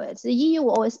forward, the EU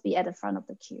will always be at the front of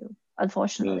the queue,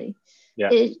 unfortunately.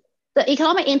 The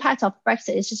economic impact of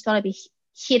Brexit is just going to be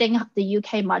hitting the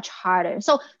UK much harder.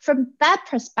 So from that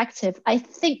perspective, I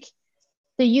think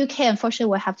the UK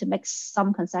unfortunately will have to make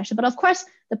some concession. But of course,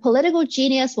 the political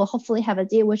genius will hopefully have a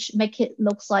deal which make it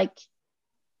looks like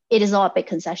it is not a big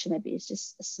concession, maybe it's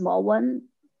just a small one.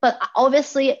 But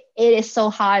obviously, it is so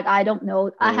hard. I don't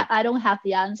know. I don't have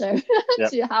the answer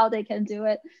to how they can do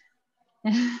it.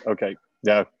 Okay.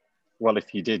 Yeah. Well,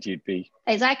 if you did, you'd be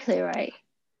exactly right.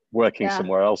 Working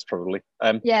somewhere else, probably.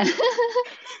 And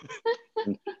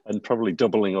probably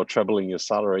doubling or trebling your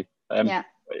salary.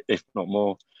 If not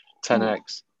more,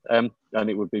 10x. And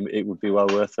it would be well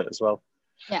worth it as well.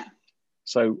 Yeah.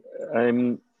 So,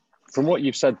 from what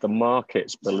you've said, the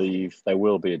markets believe there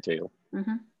will be a deal.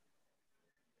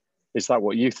 Is that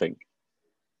what you think?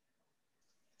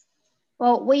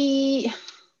 Well, to be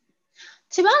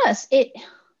honest, it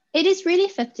is really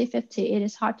 50-50. It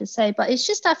is hard to say, but it's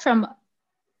just that from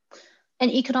an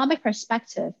economic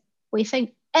perspective, we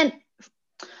think, and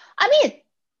I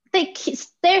mean,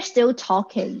 they're still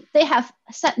talking. They have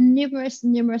set numerous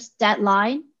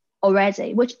deadlines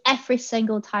already, which every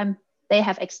single time they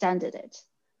have extended it.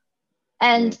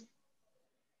 And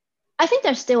I think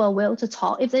there's still a will to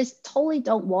talk. If they totally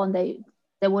don't want, they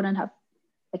wouldn't have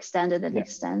extended and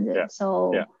extended.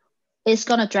 So it's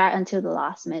going to drag until the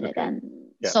last minute. And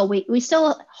so we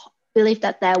still believe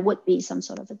that there would be some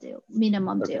sort of a deal,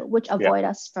 minimum deal, which avoid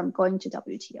us from going to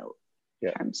WTO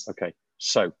terms. Okay.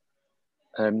 So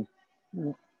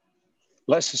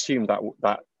let's assume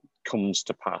that comes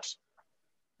to pass.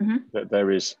 that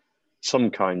there is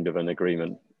some kind of an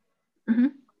agreement.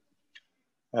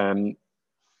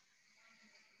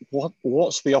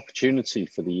 What's the opportunity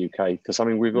for the UK? Because I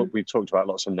mean, we've talked about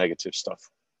lots of negative stuff,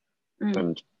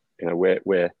 and you know,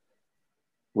 we're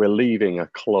leaving a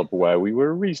club where we were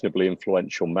a reasonably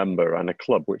influential member and a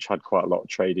club which had quite a lot of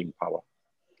trading power.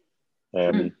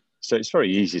 So it's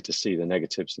very easy to see the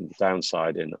negatives and the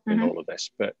downside in all of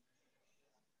this. But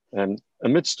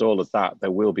amidst all of that, there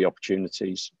will be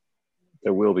opportunities.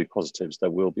 There will be positives.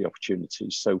 There will be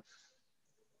opportunities. So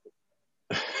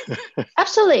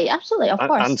absolutely, of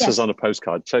course. Answers on a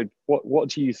postcard. So what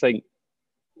do you think?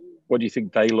 What do you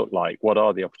think they look like? What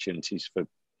are the opportunities for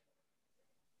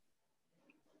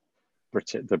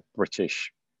the British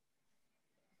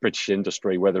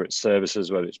industry, whether it's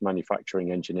services, whether it's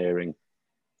manufacturing, engineering?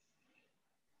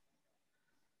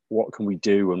 What can we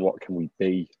do and what can we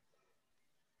be?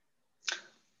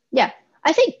 Yeah,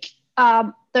 I think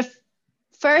the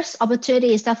first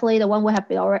opportunity is definitely the one we have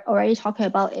been already talking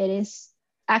about. It is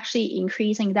actually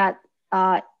increasing that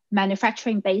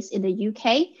manufacturing base in the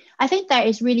UK. I think there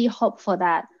is really hope for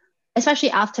that,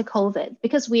 especially after COVID,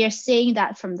 because we are seeing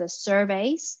that from the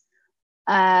surveys.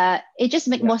 It just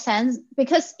makes more sense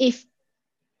because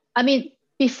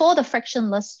before the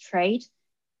frictionless trade,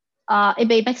 it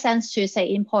may make sense to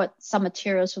say import some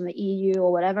materials from the EU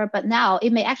or whatever, but now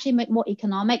it may actually make more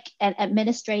economic and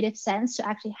administrative sense to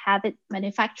actually have it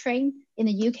manufacturing in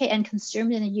the UK and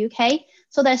consumed in the UK.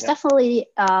 So there's definitely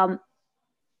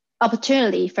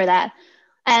opportunity for that.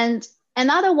 And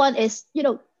another one is, you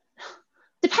know,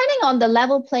 depending on the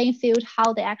level playing field,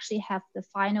 how they actually have the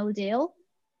final deal,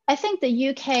 I think the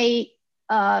UK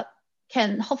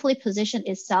can hopefully position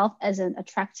itself as an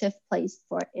attractive place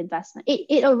for investment.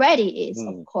 It already is,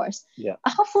 of course. Yeah.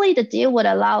 Hopefully the deal would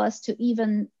allow us to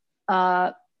even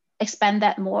expand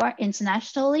that more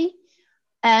internationally.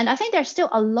 And I think there's still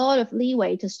a lot of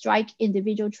leeway to strike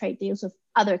individual trade deals with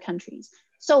other countries.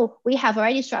 So we have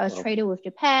already struck a trade deal with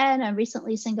Japan and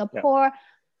recently Singapore.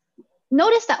 Yeah.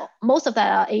 Notice that most of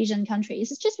the Asian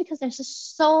countries, it's just because there's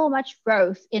just so much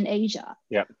growth in Asia.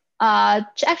 Yeah.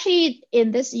 Actually,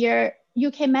 in this year,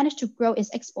 UK managed to grow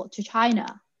its export to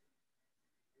China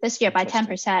this year by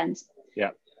 10%. Yeah.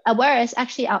 Whereas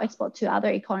actually our export to other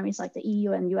economies like the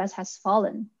EU and US has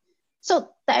fallen. So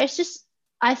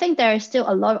I think there is still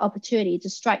a lot of opportunity to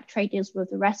strike trade deals with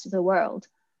the rest of the world.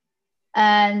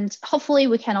 And hopefully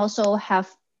we can also have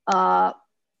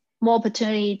more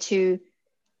opportunity to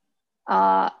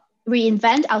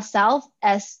reinvent ourselves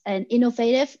as an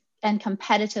innovative and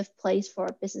competitive place for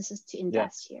businesses to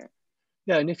invest here.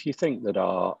 Yeah, and if you think that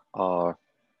our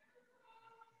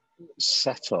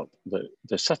setup,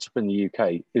 the setup in the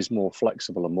UK is more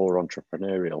flexible and more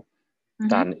entrepreneurial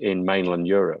than in mainland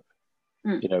Europe,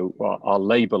 you know, our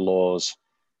labour laws,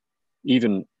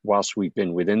 even whilst we've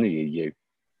been within the EU,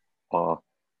 are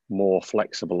more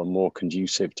flexible and more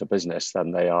conducive to business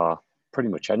than they are pretty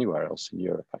much anywhere else in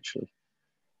Europe, actually.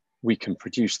 We can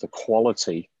produce the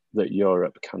quality that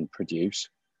Europe can produce.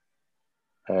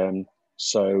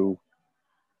 So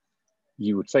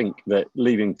you would think that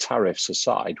leaving tariffs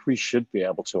aside, we should be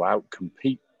able to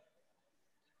outcompete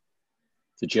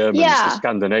the Germans, the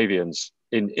Scandinavians,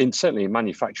 in certainly in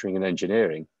manufacturing and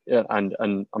engineering. And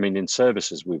I mean, in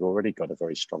services, we've already got a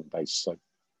very strong base. So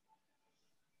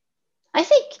I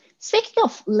think speaking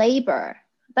of labor,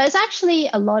 there's actually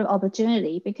a lot of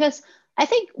opportunity because I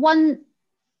think one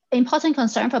important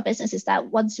concern for business is that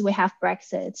once we have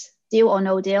Brexit, deal or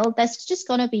no deal, there's just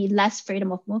going to be less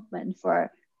freedom of movement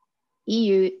for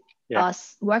EU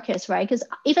workers, right? Because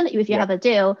even if you have a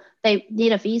deal, they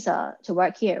need a visa to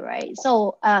work here, right?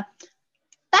 So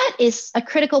that is a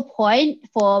critical point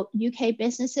for UK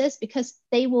businesses because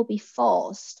they will be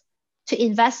forced to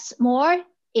invest more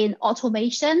in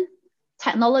automation,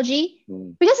 technology,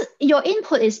 because your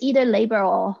input is either labor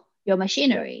or your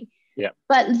machinery. Yeah.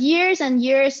 But years and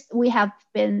years, we have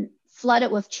been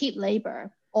flooded with cheap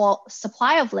labor or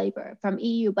supply of labor from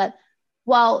EU. But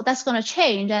well, that's going to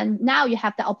change. And now you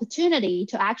have the opportunity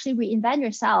to actually reinvent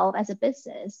yourself as a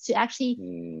business, to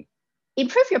actually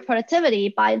improve your productivity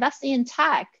by investing in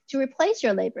tech to replace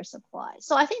your labor supply.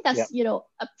 So I think that's, you know,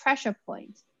 a pressure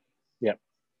point. Yeah.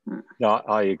 No,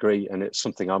 I agree. And it's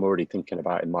something I'm already thinking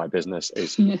about in my business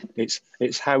is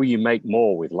it's how you make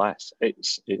more with less.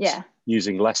 It's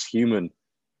using less human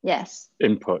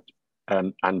input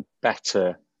and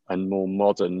better and more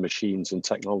modern machines and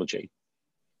technology.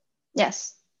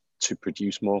 Yes. To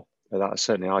produce more. That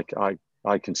certainly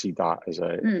I can see that as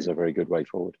a very good way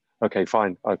forward. Okay,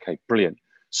 fine. Okay, brilliant.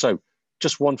 So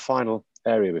just one final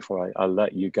area before I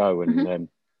let you go and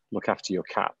look after your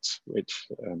cats, which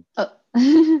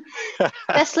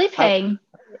they're sleeping.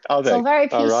 Are they? So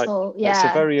very All right. peaceful. Yeah. It's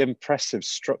a very impressive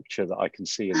structure that I can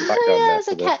see in the background. Yeah, it's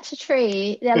a cat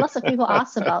tree. Yeah, lots of people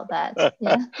ask about that.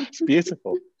 Yeah. It's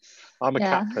beautiful. I'm a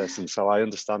cat person, so I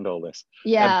understand all this.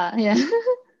 Yeah, yeah.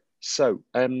 So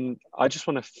I just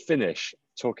want to finish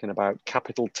talking about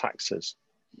capital taxes,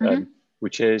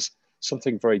 which is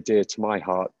something very dear to my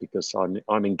heart, because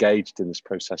I'm engaged in this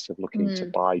process of looking to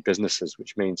buy businesses,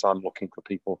 which means I'm looking for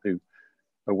people who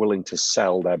are willing to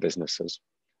sell their businesses.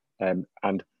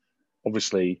 And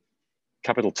obviously,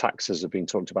 capital taxes have been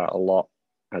talked about a lot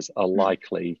as a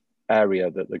likely area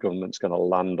that the government's going to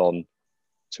land on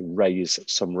to raise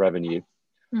some revenue.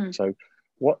 So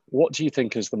what do you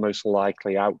think is the most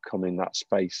likely outcome in that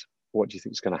space? What do you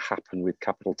think is going to happen with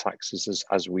capital taxes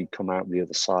as we come out the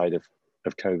other side of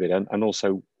COVID? And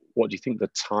also, what do you think the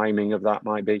timing of that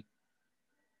might be?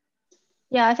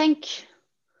 Yeah, I think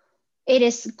it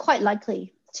is quite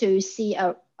likely to see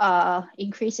a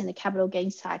increase in the capital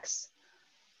gains tax.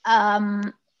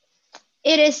 It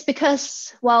is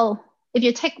because, well, if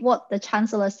you take what the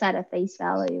Chancellor said at face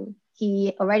value,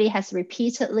 he already has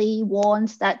repeatedly warned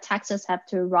that taxes have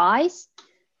to rise.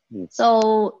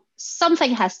 So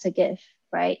something has to give,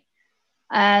 right?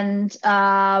 And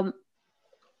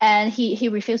he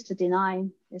refused to deny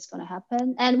it's going to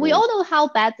happen. And we all know how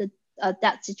bad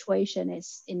that situation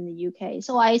is in the UK.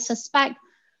 So I suspect,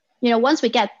 once we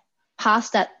get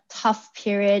past that tough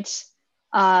period,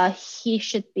 he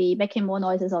should be making more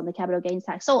noises on the capital gains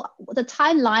tax. So the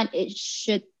timeline, it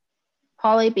should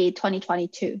probably be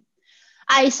 2022.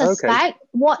 I suspect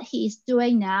what he's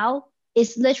doing now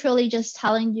is literally just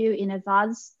telling you in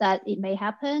advance that it may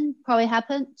happen, probably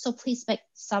happen. So please make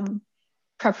some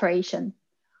preparation.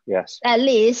 Yes. At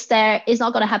least it's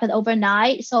not going to happen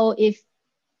overnight. So if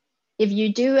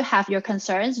you do have your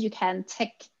concerns, you can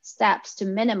take steps to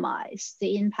minimize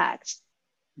the impact.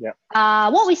 Yeah.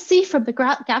 What we see from the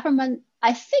government,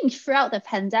 I think throughout the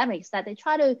pandemic, is that they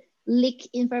try to leak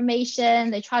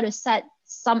information, they try to set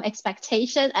some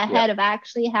expectation ahead of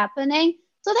actually happening.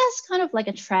 So that's kind of like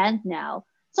a trend now.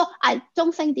 So I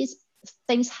don't think these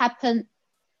things happen.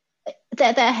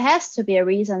 There has to be a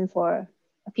reason for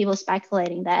people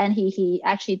speculating that, and he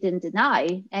actually didn't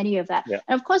deny any of that. And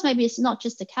of course, maybe it's not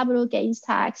just the capital gains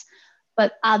tax,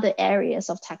 but other areas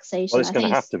of taxation. Well, it's going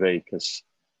to have to be, because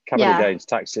capital gains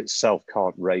tax itself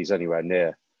can't raise anywhere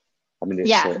near. I mean,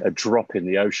 it's a drop in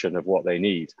the ocean of what they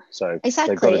need. So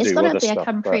exactly, it's going to be a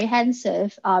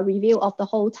comprehensive review of the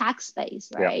whole tax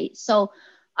base, right? So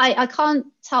I can't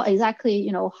tell exactly,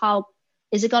 how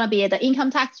is it going to be at the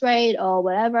income tax rate or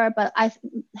whatever, but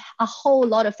a whole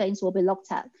lot of things will be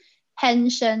looked at.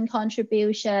 Pension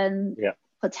contribution,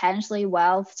 potentially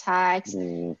wealth tax,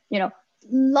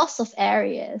 lots of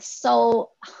areas.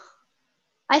 So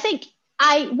I think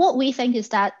what we think is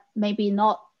that maybe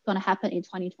not going to happen in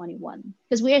 2021,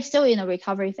 because we are still in a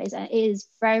recovery phase, and it is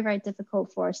very, very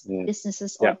difficult for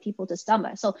businesses or people to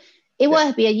stomach. So it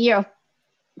will be a year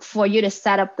for you to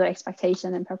set up the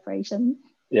expectation and preparation.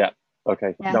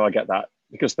 Okay. No, I get that,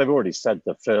 because they've already said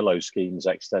the furlough scheme's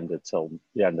extended till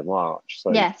the end of March.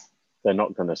 So they're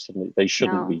not going to they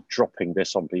shouldn't be dropping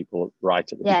this on people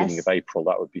right at the beginning of April.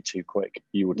 That would be too quick,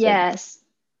 you would think.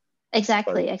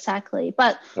 Exactly.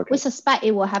 But we suspect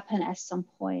it will happen at some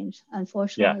point,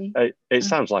 unfortunately. It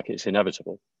sounds like it's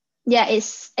inevitable. Yeah, it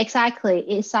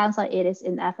sounds like it is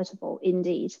inevitable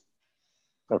indeed.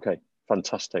 Okay,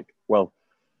 fantastic. Well,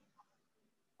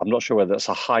 I'm not sure whether that's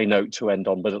a high note to end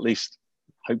on, but at least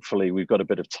hopefully we've got a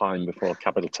bit of time before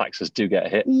capital taxes do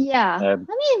get hit. I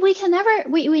mean,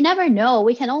 we never know.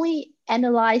 We can only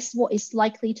analyze what is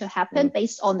likely to happen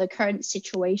based on the current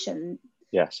situation.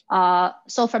 Yes.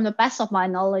 So from the best of my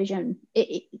knowledge, and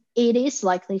it is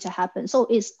likely to happen. So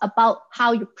it's about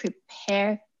how you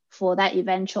prepare for that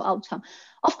eventual outcome.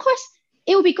 Of course,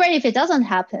 it would be great if it doesn't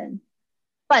happen,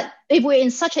 but if we're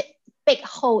in such a big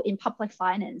hole in public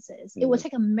finances, it will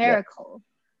take a miracle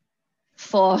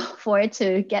for it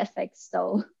to get fixed.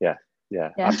 So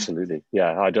absolutely.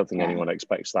 I don't think anyone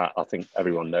expects that. I think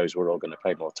everyone knows we're all going to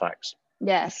pay more tax.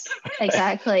 Yes,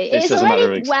 exactly. It's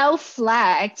already well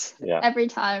flagged every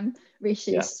time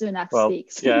Rishi Sunak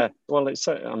speaks. Well,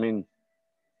 I mean,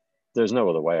 there's no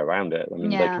other way around it. I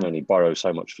mean, they can only borrow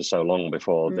so much for so long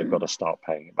before they've got to start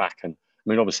paying it back. And I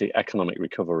mean, obviously, economic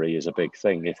recovery is a big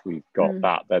thing. If we've got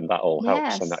that, then that all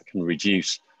helps, and that can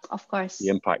reduce, of course, the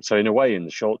impact. So in a way, in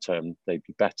the short term, they'd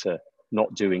be better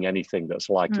not doing anything that's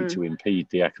likely to impede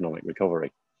the economic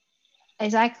recovery.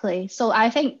 Exactly. So I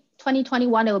think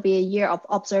 2021, it will be a year of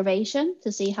observation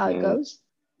to see how it goes.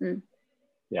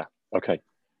 Yeah. Okay.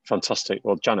 Fantastic.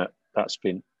 Well, Janet, that's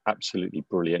been absolutely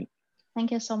brilliant.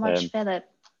 Thank you so much, Philip.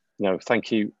 No,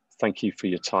 thank you for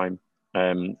your time.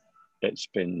 It's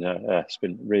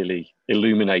been really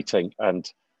illuminating, and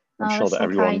I'm sure that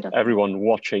so everyone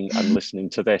watching and listening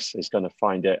to this is going to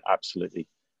find it absolutely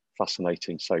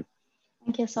fascinating. So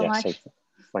thank you so much. So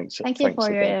thanks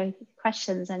for again. your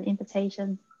questions and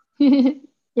invitation.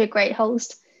 You're a great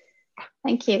host.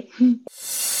 Thank you.